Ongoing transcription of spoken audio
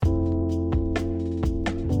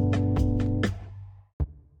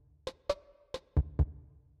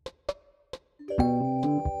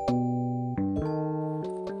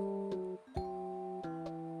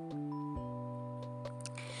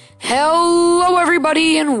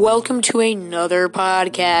everybody, and welcome to another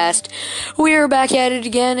podcast. We are back at it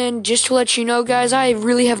again, and just to let you know, guys, I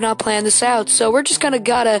really have not planned this out, so we're just gonna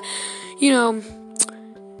go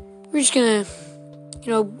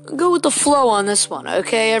with the flow on this one,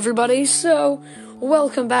 okay, everybody? So,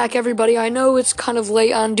 welcome back, everybody. I know it's kind of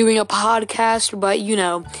late on doing a podcast, but,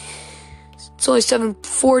 it's only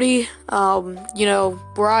 7:40,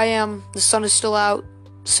 where I am, the sun is still out,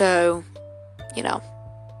 so,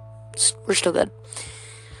 we're still good.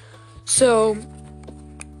 So,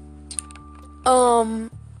 I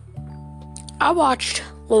watched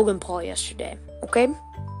Logan Paul yesterday, okay? And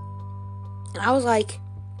I was like,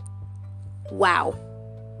 wow.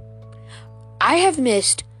 I have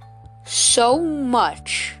missed so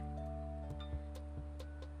much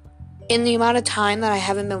in the amount of time that I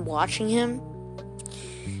haven't been watching him,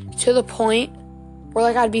 to the point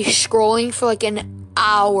where, I'd be scrolling for, an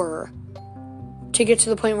hour to get to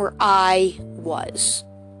the point where I was.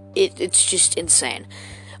 It's just insane.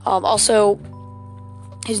 Also,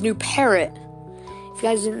 his new parrot. If you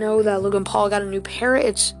guys didn't know that Logan Paul got a new parrot,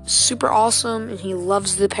 it's super awesome, and he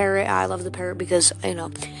loves the parrot. I love the parrot because, I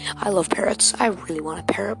love parrots. I really want a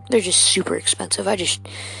parrot. They're just super expensive. Wait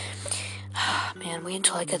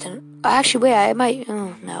until I get them. Actually, wait, I might,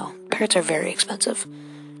 no. Parrots are very expensive,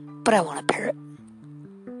 but I want a parrot.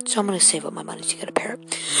 So I'm going to save up my money to get a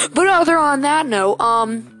parrot. But other on that note,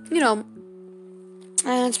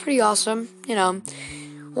 it's pretty awesome,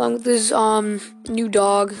 along with his, new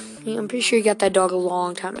dog. I'm pretty sure he got that dog a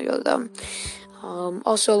long time ago, though.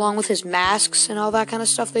 Also, along with his masks and all that kind of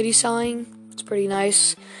stuff that he's selling. It's pretty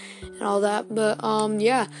nice and all that. But,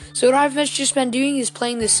 yeah. So what I've just been doing is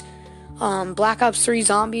playing this, Black Ops 3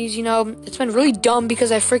 Zombies, It's been really dumb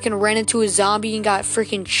because I freaking ran into a zombie and got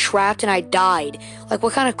freaking trapped and I died.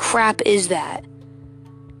 What kind of crap is that?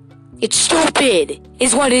 It's stupid,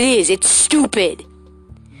 is what it is. It's stupid.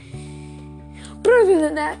 But other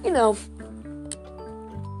than that,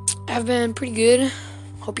 I've been pretty good.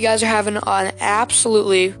 Hope you guys are having an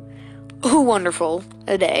absolutely wonderful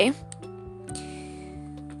day.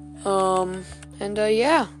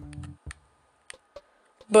 Yeah.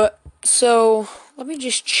 But, so, let me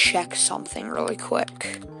just check something really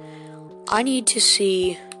quick. I need to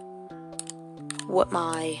see what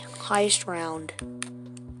my highest round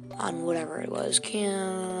on whatever it was.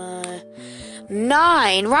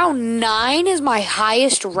 Round 9 is my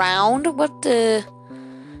highest round? What the?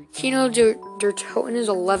 Kino der Toten is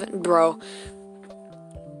 11, bro.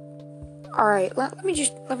 Alright, let me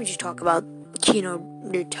just talk about Kino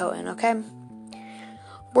der Toten, okay?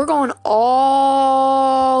 We're going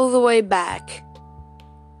all the way back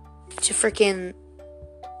to freaking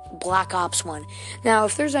Black Ops 1. Now,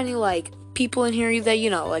 if there's any, people in here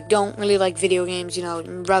that, don't really like video games,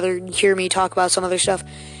 and rather hear me talk about some other stuff,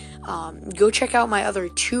 go check out my other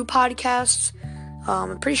 2 podcasts.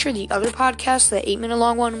 I'm pretty sure the other podcast, the 8-minute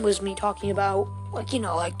long one, was me talking about,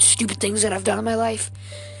 stupid things that I've done in my life.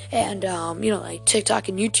 And, TikTok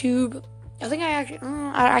and YouTube. I think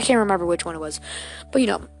I can't remember which one it was. But,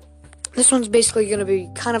 this one's basically going to be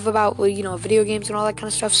kind of about, video games and all that kind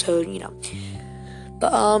of stuff. So,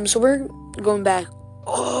 But, so we're going back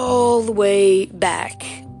all the way back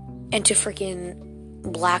into freaking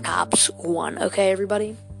Black Ops 1. Okay,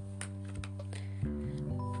 everybody?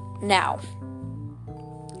 Now,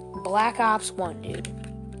 Black Ops 1, dude.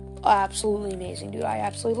 Absolutely amazing, dude. I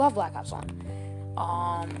absolutely love Black Ops 1.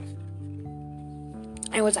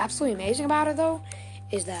 And what's absolutely amazing about it, though,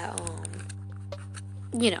 is that,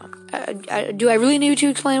 do I really need to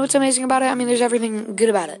explain what's amazing about it? I mean, there's everything good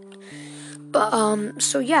about it. But,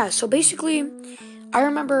 so basically, I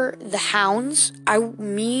remember the hounds.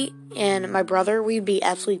 Me and my brother, we'd be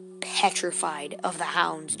absolutely petrified of the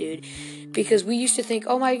hounds, dude. Because we used to think,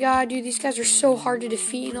 oh my god, dude, these guys are so hard to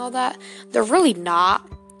defeat and all that. They're really not.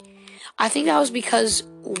 I think that was because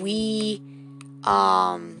we,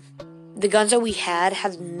 the guns that we had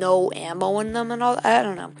no ammo in them and all. I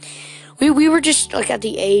don't know. We were just, at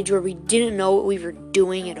the age where we didn't know what we were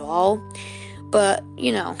doing at all. But,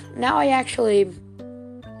 now I actually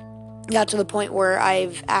got to the point where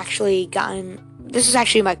I've actually gotten, this is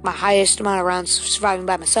actually my highest amount of rounds surviving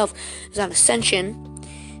by myself, is on Ascension.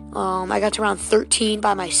 I got to round 13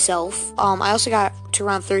 by myself. I also got to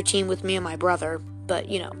round 13 with me and my brother, but,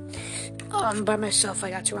 by myself, I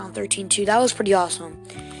got to round 13 too. That was pretty awesome.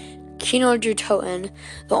 Kino der Toten.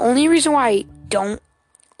 The only reason why I don't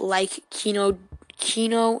like Kino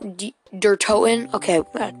der Toten, okay,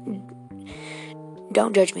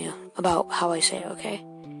 don't judge me about how I say it, okay?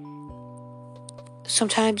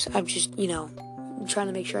 Sometimes I'm just, trying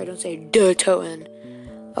to make sure I don't say der Toten,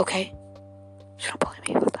 okay? So don't bully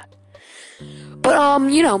me about that. But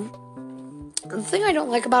But, the thing I don't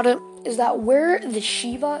like about it is that where the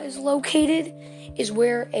Shiva is located is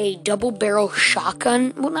where a double-barrel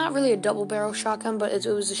shotgun, well, not really a double-barrel shotgun, but it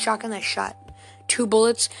was a shotgun that shot 2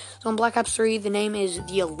 bullets. So in Black Ops 3, the name is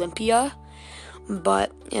the Olympia,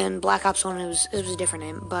 but in Black Ops 1, it was a different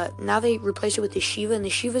name. But now they replaced it with the Shiva, and the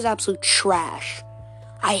Shiva is absolute trash.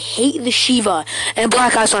 I hate the Shiva. And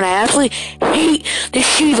Black Ops 1, I absolutely hate the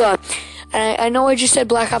Shiva. And I know I just said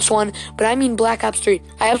Black Ops 1, but I mean Black Ops 3.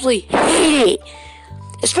 I absolutely hate it.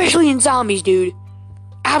 Especially in zombies, dude.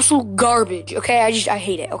 Absolute garbage, okay? I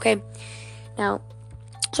hate it, okay? Now,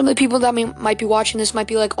 some of the people that might be watching this might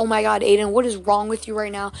be like, oh my god, Aiden, what is wrong with you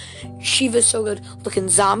right now? Shiva's so good. Look, in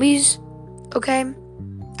zombies, okay?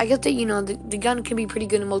 I get that, the gun can be pretty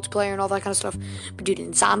good in multiplayer and all that kind of stuff. But dude,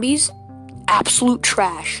 in zombies, absolute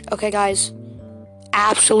trash, okay, guys?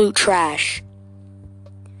 Absolute trash.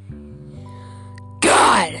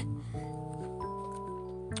 God!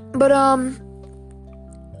 But,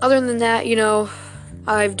 other than that,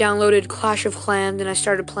 I've downloaded Clash of Clans and I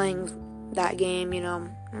started playing that game, and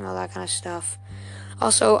all that kind of stuff.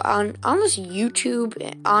 Also, on this YouTube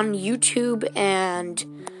and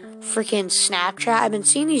freaking Snapchat, I've been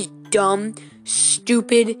seeing these dumb,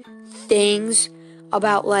 stupid things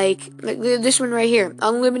about, like this one right here.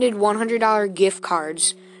 Unlimited $100 gift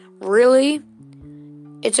cards. Really?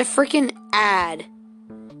 It's a freaking ad.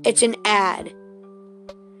 It's an ad.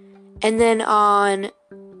 And then on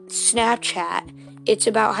Snapchat, it's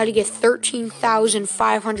about how to get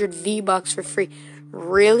 13,500 V-Bucks for free.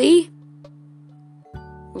 Really?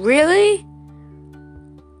 Really?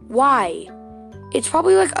 Why? It's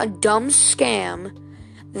probably like a dumb scam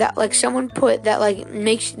that like someone put that like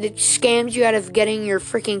that scams you out of getting your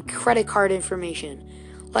freaking credit card information.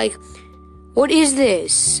 Like, what is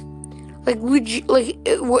this? Like,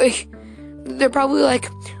 they're probably like,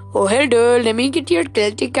 oh, hello, let me get your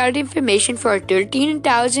credit card information for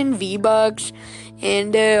 13,000 V-Bucks.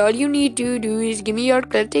 And all you need to do is give me your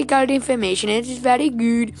credit card information. It is very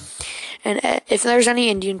good. And if there's any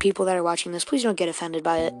Indian people that are watching this, please don't get offended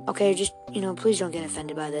by it. Okay, just, please don't get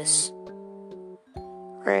offended by this.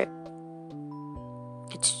 Right?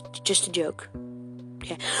 It's just a joke.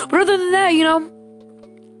 Okay. But other than that,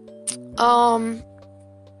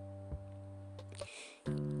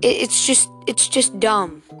 it's just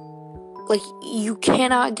dumb. Like, you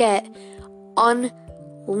cannot get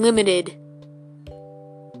unlimited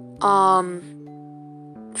freaking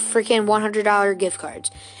 $100 gift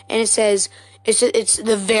cards. And it says it's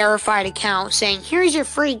the verified account saying, here's your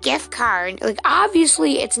free gift card. Like,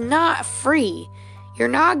 obviously it's not free. You're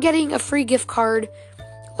not getting a free gift card.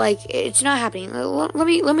 Like, it's not happening. Let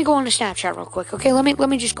me go on to Snapchat real quick. Okay, let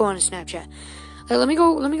me just go on to Snapchat. Let me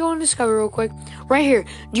go on Discover real quick. Right here.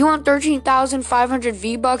 Do you want 13,500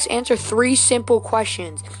 V-Bucks? Answer 3 simple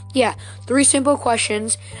questions. Yeah, 3 simple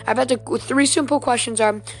questions. I bet the 3 simple questions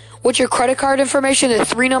are, what's your credit card information, the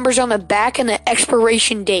 3 numbers on the back, and the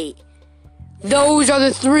expiration date? Those are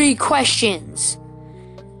the 3 questions.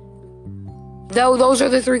 Those are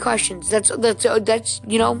the 3 questions. That's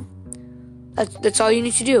all you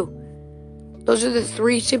need to do. Those are the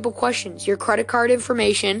 3 simple questions. Your credit card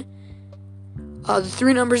information, the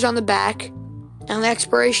 3 numbers on the back, and the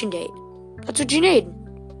expiration date. That's what you need.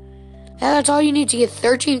 And that's all you need to get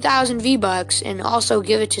 13,000 V-Bucks and also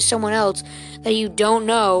give it to someone else that you don't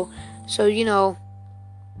know. So,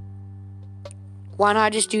 why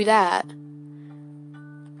not just do that?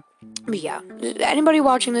 But yeah, anybody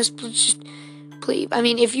watching this, please, I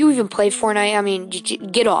mean, if you even play Fortnite, I mean,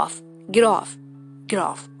 just get off,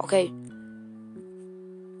 okay?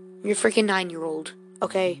 You're a freaking 9-year-old,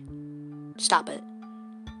 okay? Stop it.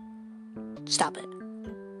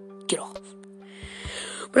 Get off.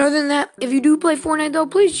 But other than that, if you do play Fortnite, though,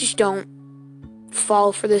 please just don't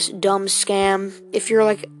fall for this dumb scam. If you're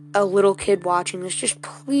like a little kid watching this, just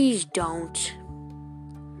please don't.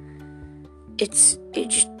 It's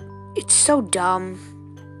so dumb.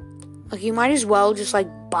 Like, you might as well just like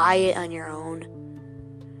buy it on your own.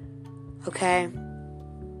 Okay?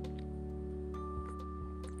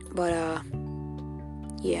 But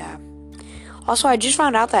yeah. Also, I just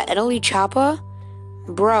found out that Italy Choppa,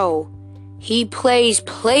 bro, he plays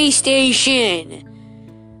PlayStation.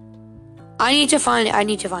 I need to find his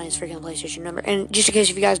freaking PlayStation number. And just in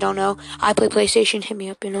case if you guys don't know, I play PlayStation. Hit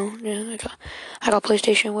me up, Yeah, I got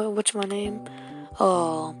PlayStation. What's my name?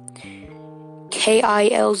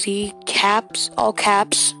 KILZ, caps, all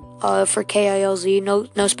caps, for KILZ,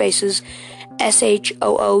 no spaces.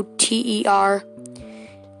 SHOOTER.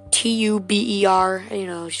 TUBER,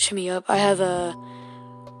 just hit me up. I have an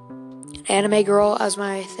anime girl as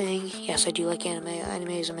my thing. Yes, I do like anime.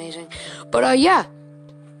 Anime is amazing. But, yeah.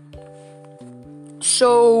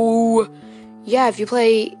 So, yeah, if you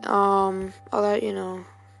play, all that,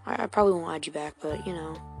 I probably won't add you back, but,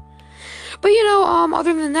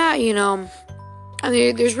 other than that, I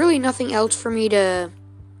mean, there's really nothing else for me to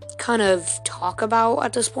kind of talk about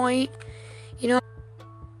at this point,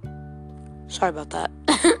 Sorry about that.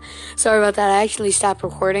 Sorry about that. I actually stopped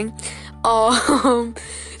recording.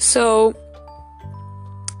 So,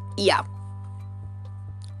 yeah.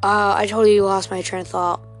 I totally lost my train of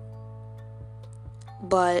thought.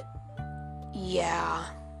 But, yeah.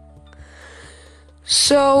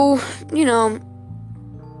 So,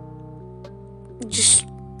 just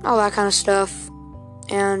all that kind of stuff.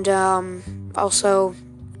 And, also,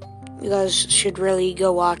 you guys should really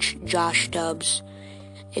go watch Josh Dubs.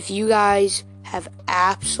 If you guys have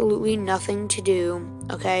absolutely nothing to do,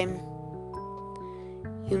 okay,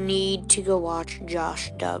 you need to go watch Josh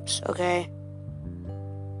Dubs, okay?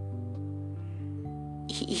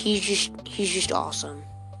 He's just awesome,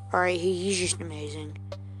 alright? He's just amazing.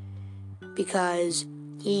 Because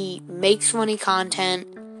he makes funny content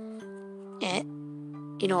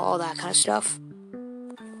and, all that kind of stuff.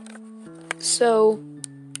 So,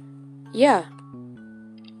 yeah.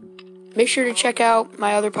 Make sure to check out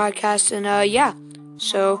my other podcasts, and, yeah.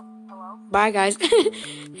 So, bye, guys.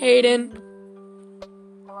 Hayden.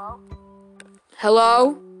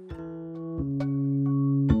 Hello?